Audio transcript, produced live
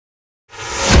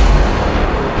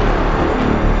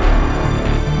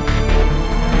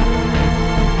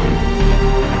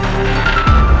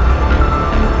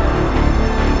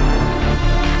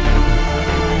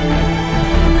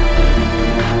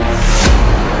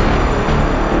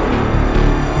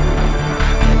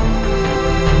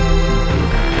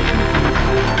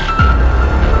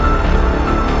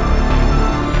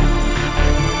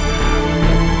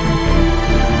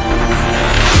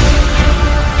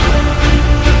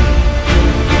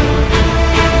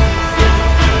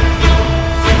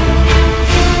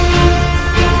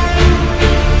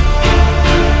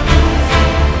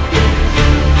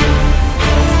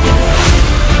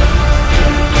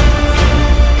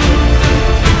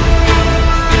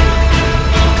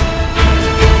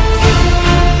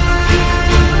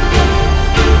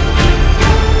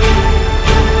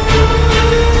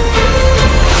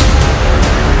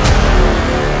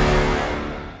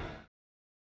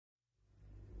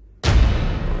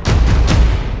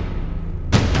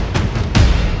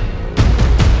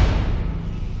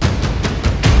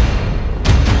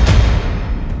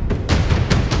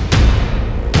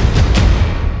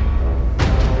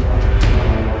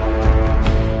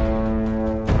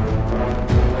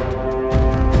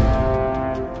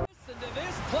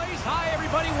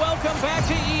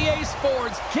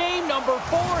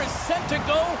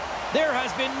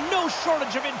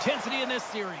shortage of intensity in this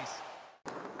series.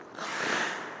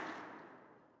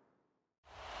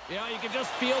 Yeah, you can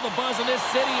just feel the buzz of this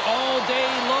city all day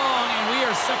long, and we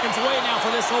are seconds away now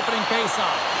for this opening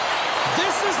faceoff.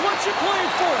 This is what you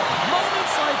played for.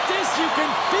 Moments like this, you can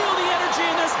feel the energy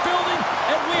in this building,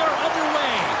 and we are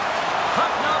underway.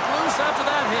 Puck knocked loose after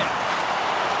that hit.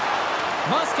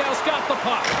 Moscow's got the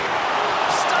puck.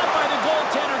 Stopped by the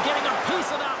goaltender, getting a piece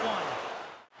of that one.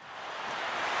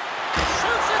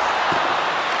 Shoots it.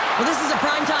 Well, this is a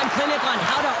primetime clinic on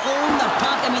how to own the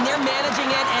puck. I mean, they're managing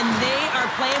it, and they are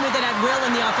playing with it at will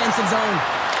in the offensive zone.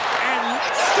 And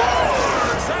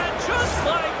scores! And just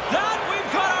like that, we've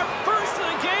got our first of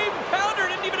the game. Pounder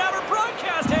didn't even have her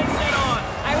broadcast headset on.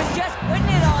 I was just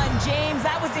putting it on, James.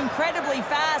 That was incredibly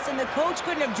fast, and the coach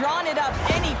couldn't have drawn it up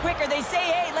any quicker. They say,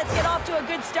 hey, let's get off to a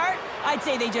good start. I'd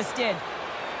say they just did.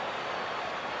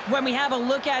 When we have a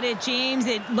look at it, James,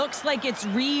 it looks like it's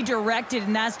redirected,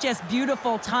 and that's just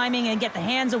beautiful timing, and get the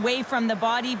hands away from the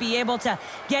body, be able to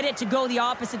get it to go the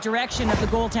opposite direction of the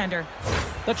goaltender.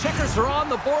 The Checkers are on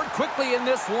the board quickly in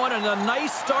this one, and a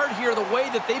nice start here, the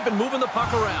way that they've been moving the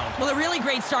puck around. Well, a really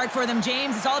great start for them,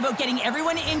 James. It's all about getting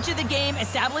everyone into the game,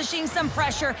 establishing some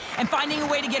pressure, and finding a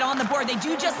way to get on the board. They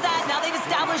do just that. Now they've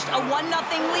established a 1-0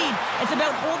 lead. It's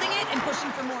about holding it and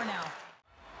pushing for more now.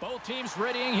 Both teams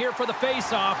readying here for the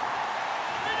face-off.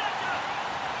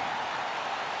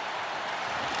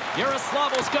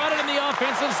 Yaroslavl's got it in the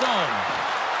offensive zone.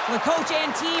 The coach and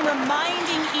team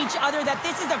reminding each other that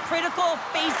this is a critical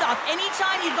face-off.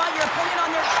 Anytime you've got your opponent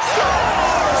on their...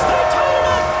 Scores! They tie it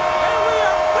up! And we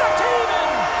are back to even!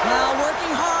 Well,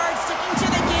 working hard, sticking to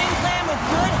the game plan with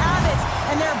good habits,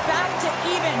 and they're back to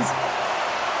evens.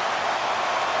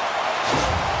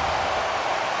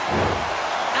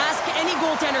 Any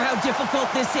goaltender how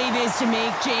difficult this save is to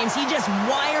make, James. He just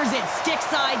wires it stick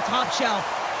side, top shelf.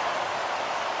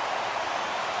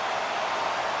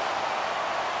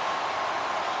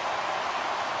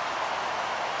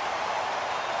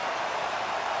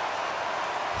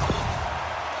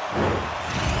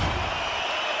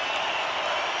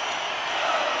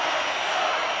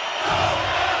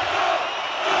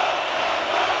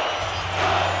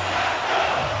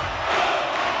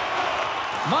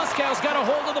 Moscow's got a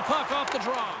hold of the puck off the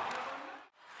draw.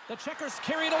 The Checkers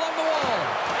carry it along the wall.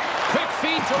 Quick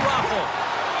feed to Raffl.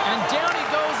 And down he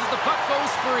goes as the puck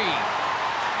goes free.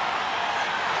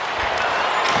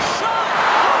 Shot!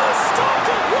 Oh, stopped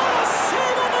it! What a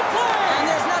save on the play! And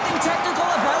there's nothing technical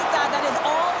about that. That is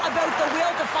all about the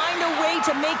will to find a way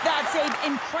to make that save.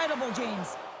 Incredible,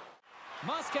 James.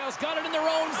 Moscow's got it in their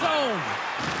own zone.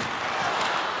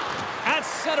 At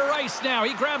center ice now.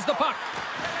 He grabs the puck.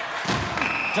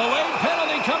 Delayed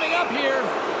penalty coming up here.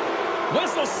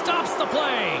 Whistle stops the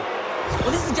play.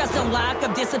 Well, this is just a lack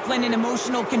of discipline and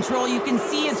emotional control. You can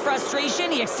see his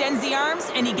frustration. He extends the arms,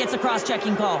 and he gets a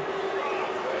cross-checking call.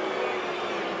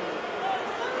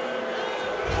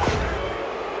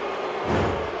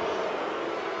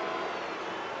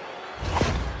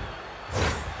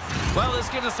 Well, this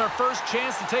gives us our first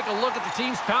chance to take a look at the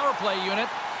team's power play unit.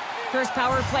 First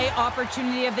power play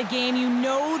opportunity of the game. You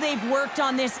know they've worked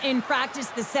on this in practice,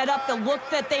 the setup, the look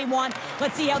that they want.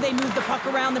 Let's see how they move the puck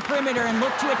around the perimeter and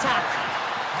look to attack.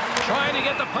 Trying to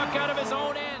get the puck out of his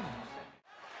own end.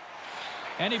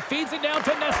 And he feeds it down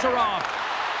to Nesterov.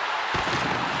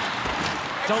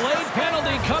 Delayed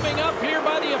penalty coming up here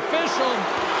by the official.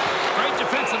 Great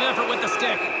defensive effort with the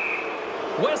stick.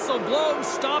 Whistle blown,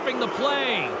 stopping the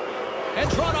play. And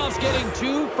Tronov's getting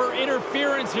 2 for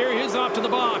interference here. He's off to the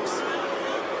box.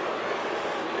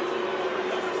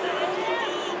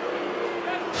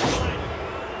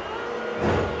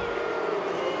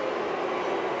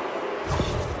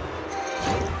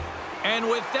 And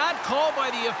with that call by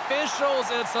the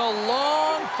officials, it's a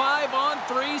long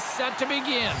 5-on-3 set to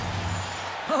begin.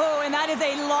 Oh, and that is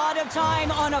a lot of time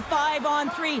on a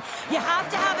 5-on-3. You have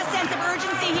to have a sense of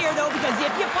urgency here, though, because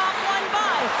if you pop one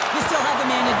by, you still have the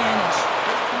man advantage.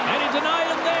 And he denied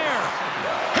him there.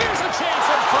 Here's a chance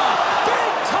in front.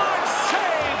 Big time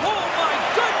save. Oh, my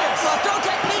goodness. Well, throw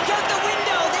technique out the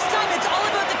window. This time it's all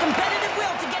about the competitive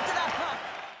will to get to that puck.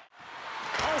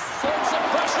 All sorts of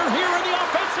pressure here in the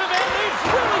offensive end. They've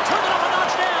really turned it up a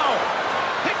notch now.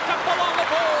 Picked up along the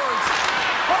boards.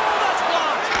 Oh, that's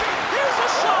blocked. Here's a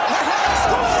shot.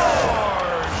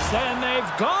 Scores! And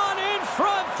they've gone in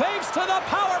front thanks to the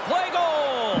power play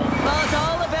goal. Well, it's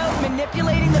all about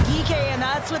manipulating the PK, and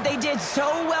that's what they did so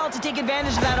well to take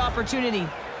advantage of that opportunity.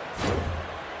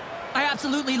 I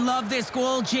absolutely love this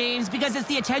goal, James, because it's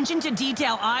the attention to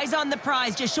detail, eyes on the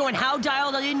prize, just showing how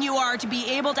dialed in you are to be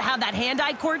able to have that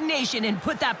hand-eye coordination and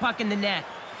put that puck in the net.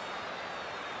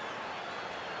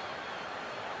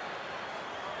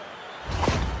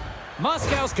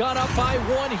 Moscow's gone up by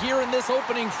 1 here in this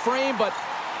opening frame, but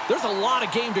there's a lot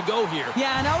of game to go here.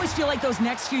 Yeah, and I always feel like those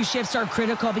next few shifts are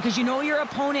critical because you know your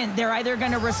opponent, they're either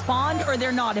going to respond or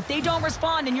they're not. If they don't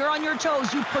respond and you're on your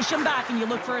toes, you push them back and you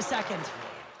look for a second.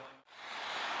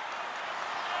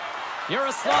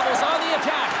 Yaroslavl's on the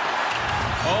attack.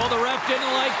 Oh, the ref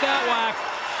didn't like that whack.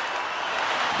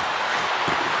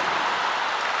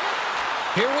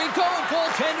 Here we go,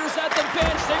 goaltenders at the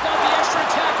bench. They got the extra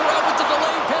attacker out with the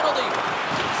delayed penalty.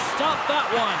 Stop that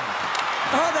one.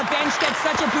 Oh, the bench gets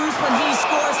such a boost when he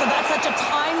scores, so that's such a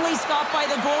timely stop by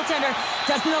the goaltender.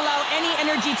 Doesn't allow any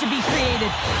energy to be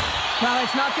created. Well,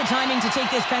 it's not good timing to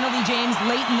take this penalty, James,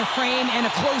 late in the frame and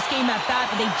a close game at that,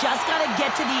 but they just got to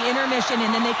get to the intermission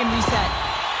and then they can reset.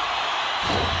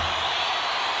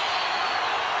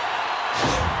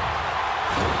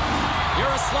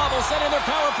 Yaroslavl sending their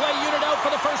power play unit out for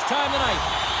the first time tonight.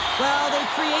 Well, they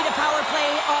create a power play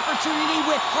opportunity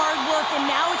with hard work, and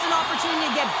now it's an opportunity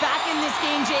to get back in this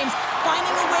game, James,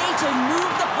 finding a way to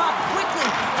move the puck quickly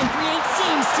and create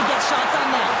seams to get shots on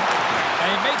net. And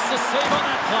he makes the save on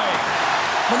that play.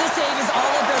 Well, this save is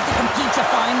all about the compete to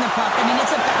find the puck. I mean,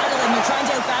 it's a battle, and you're trying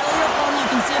to outbattle your opponent. You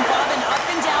can see him bobbing up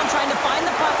and down, trying to find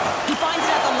the puck. He finds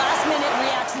it at the last minute,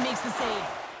 reacts, and makes the save.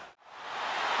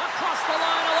 Across the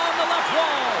line along the left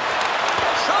wall.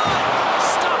 Shot!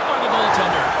 Stopped by the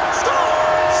goaltender.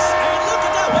 Scores! And look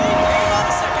at that wave. Hang on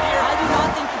a second here. I do not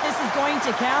think that this is going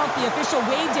to count. The official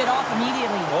waved it off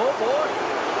immediately. Oh, boy.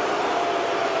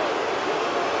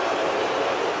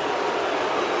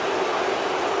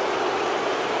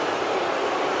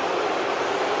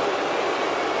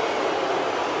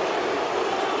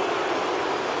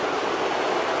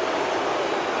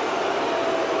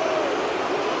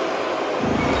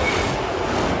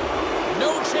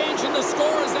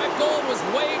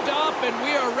 And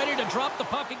we are ready to drop the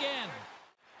puck again.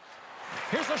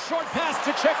 Here's a short pass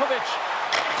to Chekovic.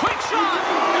 Quick shot!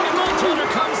 And the goaltender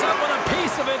comes up with a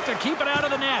piece of it to keep it out of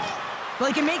the net. Well,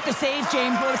 he can make the save,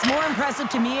 James, but what's more impressive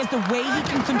to me is the way he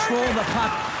can control the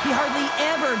puck. He hardly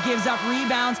ever gives up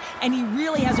rebounds, and he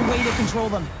really has a way to control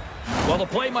them. Well, the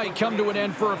play might come to an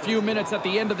end for a few minutes at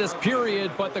the end of this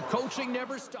period, but the coaching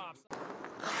never stops.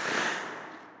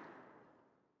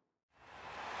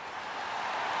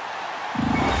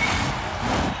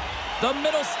 The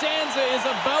middle stanza is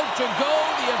about to go.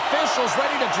 The official's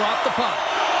ready to drop the puck.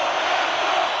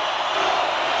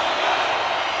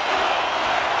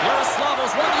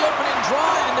 Yaroslavl's won the opening draw,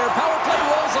 and their power play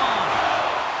rolls on.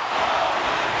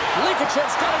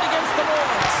 Likacev's got it against the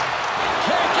boards.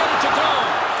 Can't get it to go.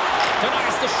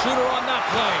 Denies the shooter on that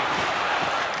play.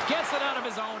 Gets it out of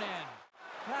his own end.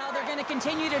 Well, they're going to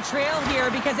continue to trail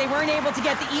here because they weren't able to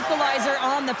get the equalizer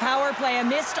on the power play. A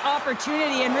missed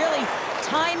opportunity, and really,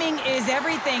 timing is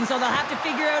everything, so they'll have to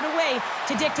figure out a way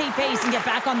to dictate pace and get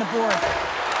back on the board.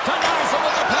 Denies him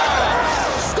with the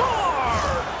pass.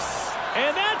 Scores!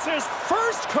 And that's his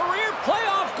first career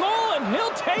playoff goal, and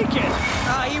he'll take it.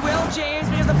 He will, James,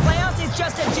 because the playoffs is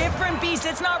just a different beast.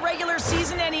 It's not regular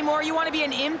season anymore. You want to be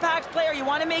an impact player. You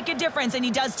want to make a difference, and he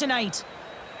does tonight.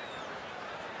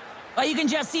 You can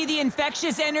just see the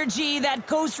infectious energy that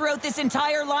goes throughout this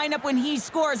entire lineup when he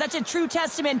scores. That's a true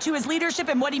testament to his leadership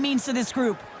and what he means to this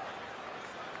group.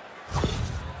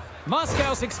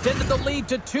 Moscow's extended the lead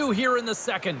to 2 here in the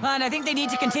second. And I think they need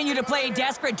to continue to play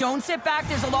desperate. Don't sit back.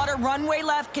 There's a lot of runway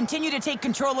left. Continue to take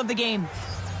control of the game.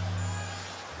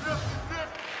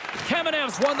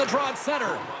 Kamenev's won the draw at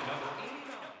center.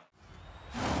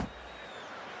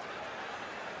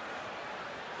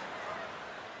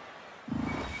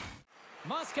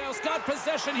 Moscow's got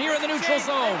possession here in the neutral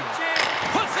zone.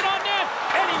 Puts it on net,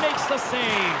 and he makes the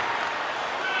save.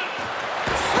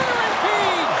 Centering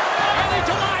feed, and he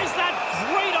denies that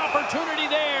great opportunity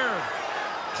there.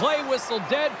 Play whistle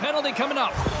dead, penalty coming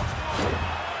up.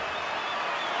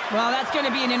 Well, that's going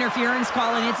to be an interference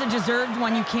call, and it's a deserved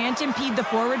one. You can't impede the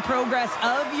forward progress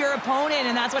of your opponent,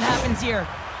 and that's what happens here.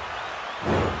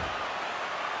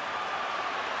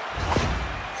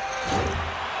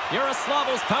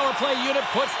 Yaroslavl's power play unit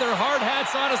puts their hard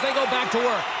hats on as they go back to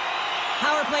work.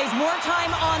 Power plays, more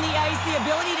time on the ice, the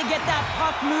ability to get that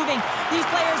puck moving. These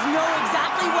players know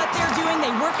exactly what they're doing.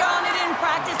 They work on it in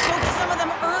practice. Spoke to some of them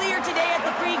earlier today at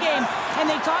the pregame, and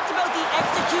they talked about the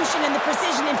execution and the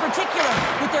precision in particular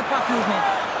with their puck movement.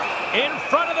 In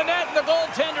front of the net, the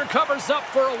goaltender covers up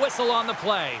for a whistle on the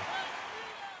play.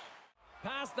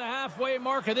 Past the halfway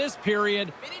mark of this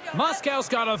period,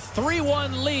 Moscow's got a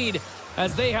 3-1 lead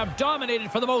as they have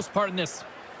dominated for the most part in this.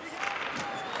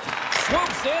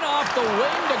 Swoops in off the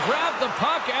wing to grab the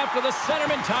puck after the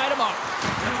centerman tied him up.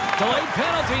 Delayed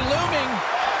penalty looming.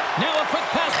 Now a quick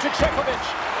pass to Chekovic.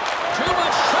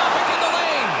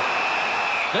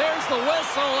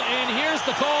 whistle, and here's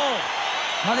the call.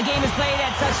 Well, the game is played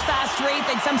at such fast rate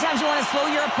that sometimes you want to slow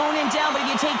your opponent down, but if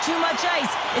you take too much ice,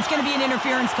 it's going to be an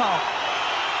interference call.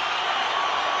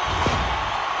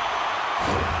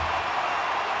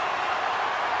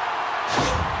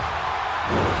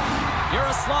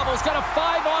 Yaroslavl's got a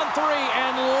 5-on-3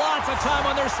 and lots of time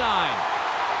on their side.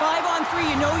 5-on-3,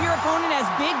 you know your opponent has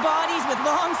big bodies with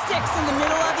long sticks in the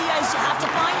middle of the ice. You have to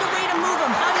find a way to move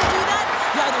them. How do you do that?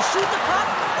 You either shoot the puck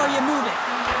or you move it.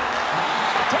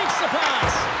 Takes the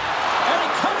pass, and he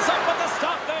comes up with a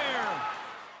stop there.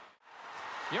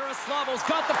 Yaroslavl's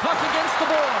got the puck against the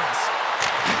boards.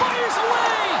 Fires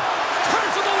away!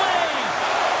 Turns it away!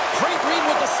 Great read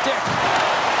with the stick.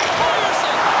 Fires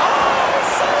it! Oh,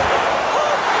 save it!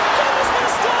 Oh, my goodness, what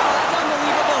a stop! Oh, that's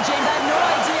unbelievable, James. I have no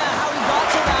idea how he got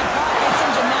to that puck. It's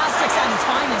some gymnastics at its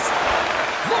finest.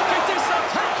 Look at this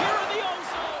attack here in the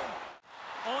O-zone.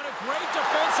 Oh, and a great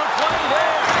defensive play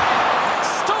there.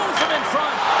 Stones him in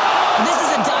front. This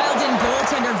is a dialed-in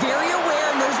goaltender, very aware,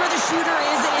 knows where the shooter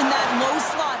is in that low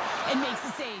slot, and makes the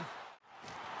save.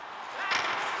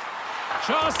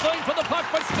 Jostling for the puck,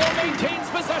 but still maintains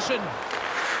possession.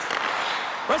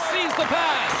 Receives the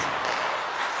pass.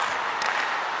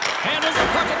 Handles the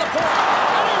puck at the point,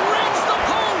 and he rings the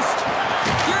post.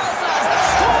 Yaroslavl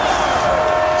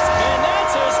Scores! And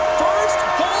that's his first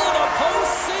goal in a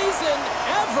postseason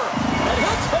ever, and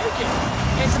he'll take it.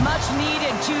 It's much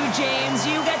needed too, James.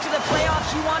 You get to the playoffs,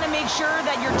 you want to make sure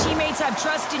that your teammates have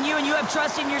trust in you and you have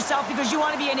trust in yourself because you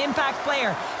want to be an impact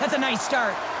player. That's a nice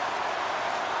start.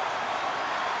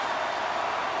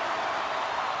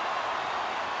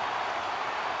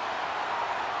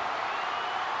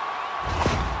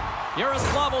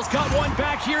 Yaroslavl's got one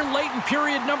back here late in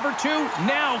period number 2.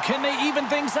 Now, can they even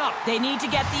things up? They need to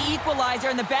get the equalizer,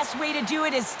 and the best way to do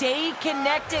it is stay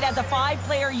connected as a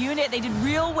 5-player unit. They did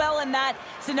real well in that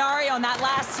scenario, in that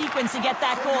last sequence to get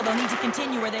that goal. They'll need to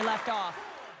continue where they left off.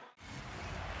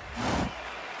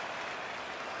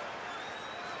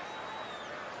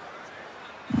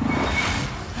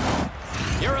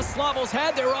 Yaroslavl's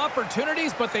had their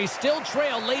opportunities, but they still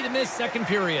trail late in this second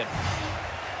period.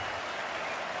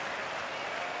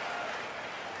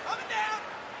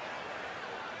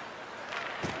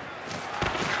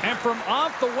 And from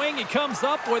off the wing, he comes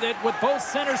up with it with both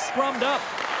centers scrummed up.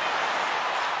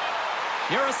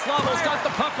 Yaroslavl's got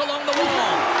the puck along the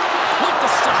wall. With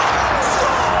the stop.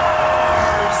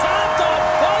 Scores! At the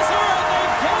buzzer, and they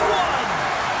get one!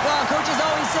 Well, coaches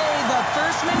always say the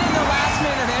first minute and the last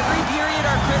minute of every period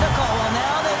are critical. Well,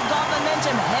 now they've got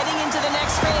momentum heading into the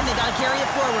next frame. They got to carry it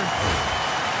forward.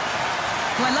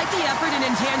 Well, I like the effort and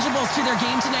intangibles to their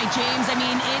game tonight, James. I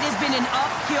mean, it has been an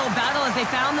uphill battle as they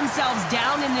found themselves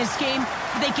down in this game.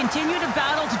 They continue to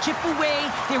battle to chip away.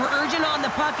 They were urgent on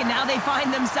the puck, and now they find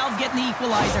themselves getting the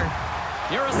equalizer.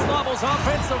 Yaroslavl's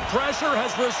offensive pressure has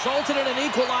resulted in an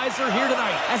equalizer here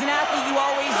tonight. As an athlete, you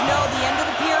always know the end of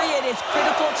the period is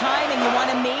critical time, and you want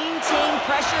to maintain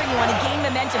pressure, and you want to gain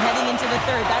momentum heading into the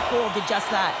third. That goal did just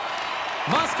that.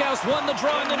 Moscow's won the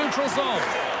draw in the neutral zone.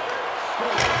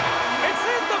 It's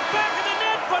in the back of the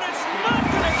net, but it's not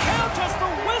going to count as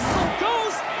the whistle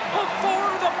goes before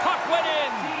the puck went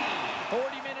in.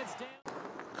 40 minutes down.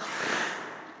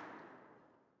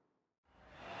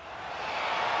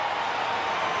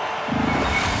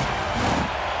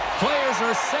 Players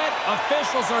are set,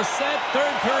 officials are set,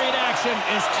 third period action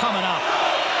is coming up.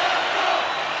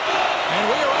 And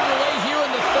we are underway here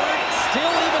in the third,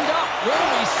 still evened up. Will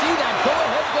we see that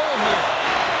go-ahead goal here?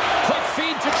 Quick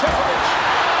feed to Trikovich.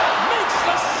 Makes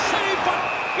the save, but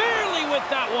barely with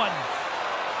that one.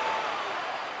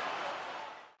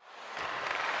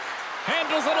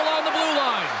 Handles it along the blue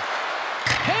line.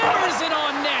 Hammers it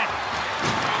on net.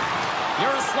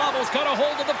 Yaroslavl's got a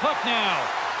hold of the puck now.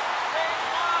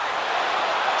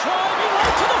 Driving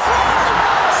right to the front.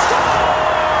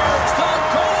 Scores! The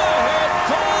go-ahead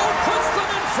goal puts them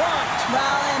in front.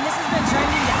 Well, and this has been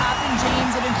trending to happen, James.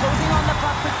 They've been closing on the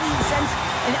puck quickly since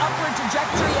an upward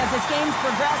trajectory as this game's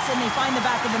progressed, and they find the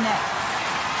back of the net.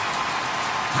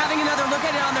 Having another look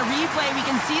at it on the replay, we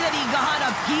can see that he got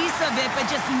a piece of it, but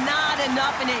just not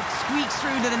enough, and it squeaks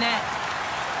through to the net.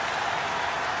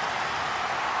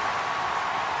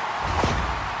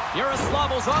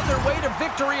 Yaroslavl's on their way to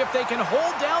victory if they can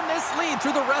hold down this lead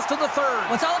through the rest of the third.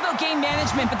 Well, it's all about game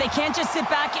management, but they can't just sit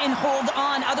back and hold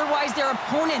on. Otherwise, their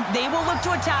opponent, they will look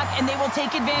to attack, and they will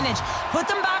take advantage.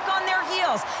 Put them back on their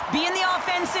heels. Be in the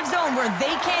offensive zone where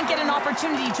they can't get an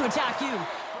opportunity to attack you.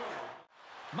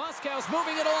 Moscow's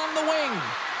moving it along the wing.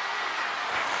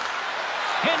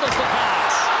 Handles the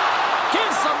pass.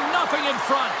 Gives them nothing in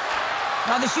front.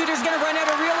 Now the shooter's going to run out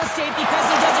of real estate because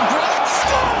he does a great...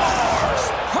 Scores!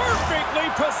 Perfectly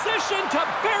positioned to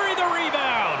bury the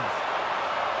rebound.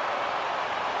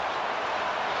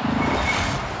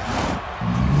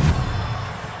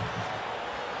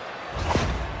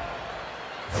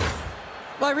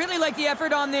 Well, I really like the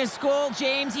effort on this goal,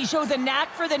 James. He shows a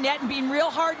knack for the net and being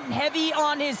real hard and heavy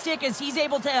on his stick as he's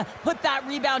able to put that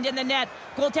rebound in the net.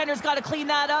 Goaltender's got to clean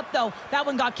that up, though. That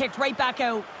one got kicked right back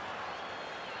out.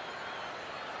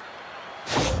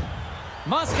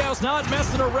 Moscow's not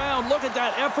messing around. Look at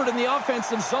that effort in the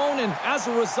offensive zone, and as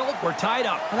a result, we're tied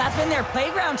up. Well, that's been their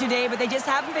playground today, but they just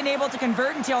haven't been able to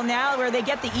convert until now where they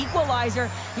get the equalizer.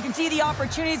 You can see the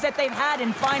opportunities that they've had,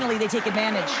 and finally they take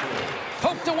advantage.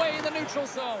 Poked away in the neutral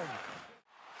zone.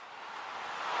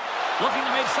 Looking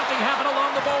to make something happen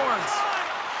along the boards.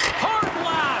 Hard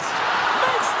blast.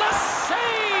 Makes the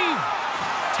save.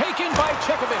 Taken by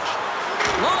Chekovic.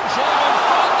 Long jab in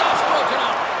front. That's broken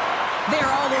up. They're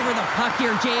all over the puck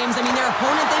here, James. I mean, their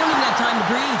opponent, they don't even have time to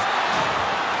breathe.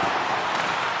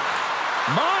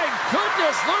 My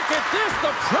goodness, look at this.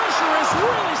 The pressure is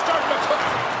really starting to cook.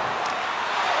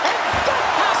 And that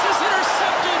pass is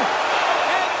intercepted.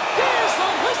 And there's a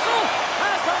whistle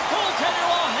as the goaltender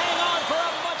will hang on for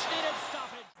a much-needed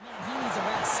stoppage. He needs a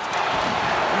rest.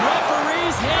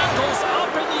 Referee's hand goes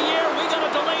up in the air. We got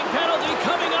a delayed penalty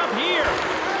coming up here.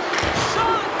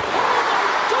 Shot. Oh, my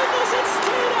goodness, it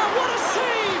stayed out. What a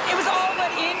save. It was all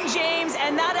but in, James,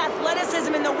 and that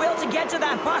athleticism and the will to get to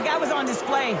that puck, that was on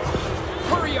display.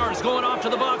 Courriard's going off to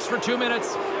the box for 2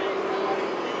 minutes.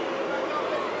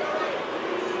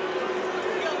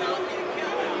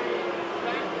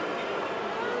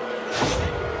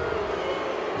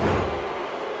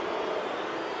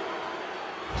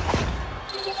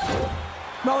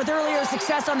 Well, with earlier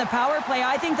success on the power play,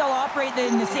 I think they'll operate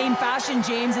in the same fashion,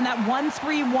 James, in that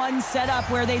 1-3-1 setup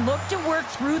where they look to work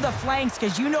through the flanks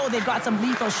because you know they've got some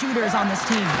lethal shooters on this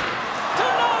team.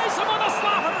 Denies him on the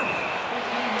slapper.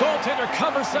 Goaltender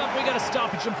covers up. We got a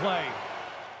stoppage in play.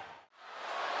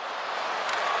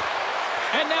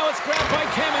 And now it's grabbed by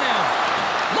Kamenev.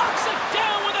 Locks it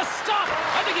down with a stop.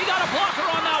 I think he got a blocker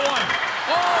on that one.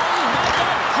 Oh, he had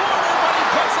that corner, but he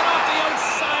puts it off the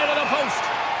outside of the post.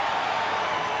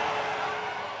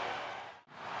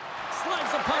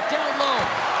 Slides the puck down low.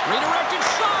 Redirected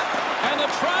shot. And the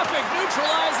traffic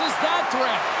neutralizes that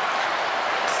threat.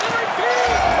 Centered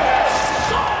feed.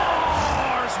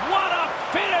 Scores! What a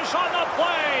finish on the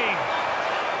play.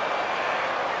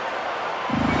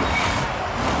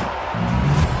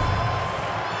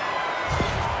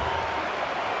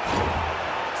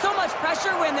 So much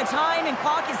pressure when the time and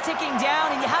clock is ticking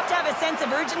down, and you have to have a sense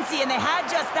of urgency, and they had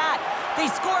just that. They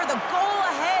score the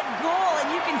goal-ahead goal, and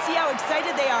you can see how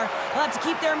excited they are. They'll have to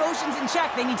keep their emotions in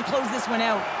check. They need to close this one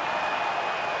out.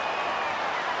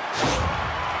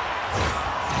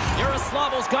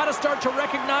 Yaroslavl's got to start to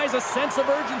recognize a sense of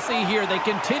urgency here. They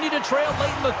continue to trail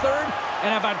late in the third and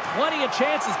have had plenty of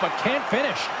chances, but can't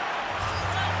finish.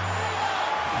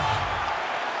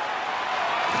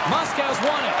 Moscow's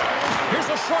won it. Here's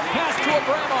a short pass to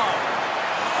Abramov.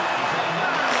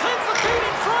 Sends the feed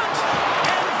in front,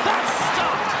 and that's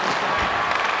stopped.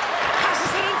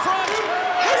 Passes it in front.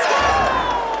 He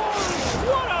scores!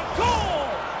 What a goal!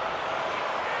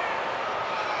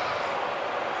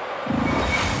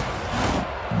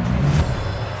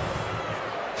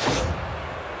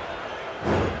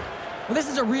 Well, this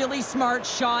is a really smart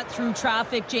shot through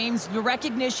traffic, James. The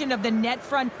recognition of the net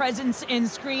front presence in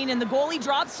screen, and the goalie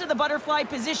drops to the butterfly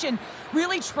position,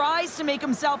 really tries to make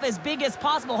himself as big as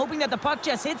possible, hoping that the puck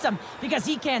just hits him because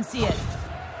he can't see it.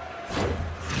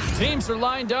 Teams are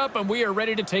lined up, and we are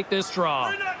ready to take this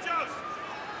draw.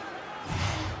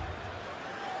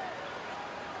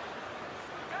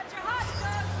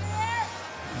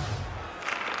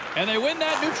 And they win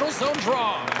that neutral zone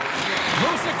draw.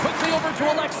 Moves it quickly over to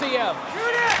Alexiev.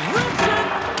 Rips it,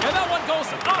 and that one goes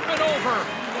up and over.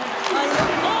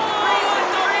 Oh,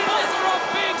 and the buzzer, a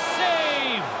big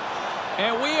save.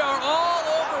 And we are all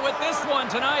over with this one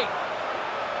tonight.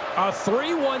 A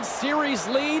 3-1 series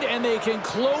lead, and they can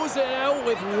close it out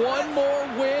with one more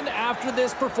win after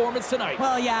this performance tonight.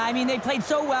 Well, yeah, I mean, they played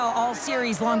so well all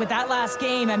series long, but that last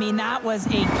game, I mean, that was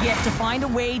a gift to find a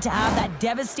way to have that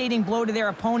devastating blow to their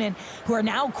opponent, who are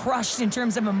now crushed in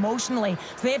terms of emotionally.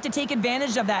 So they have to take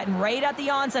advantage of that, and right at the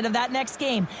onset of that next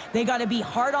game, they got to be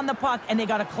hard on the puck, and they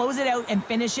got to close it out and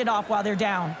finish it off while they're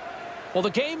down. Well,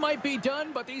 the game might be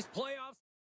done, but these playoffs...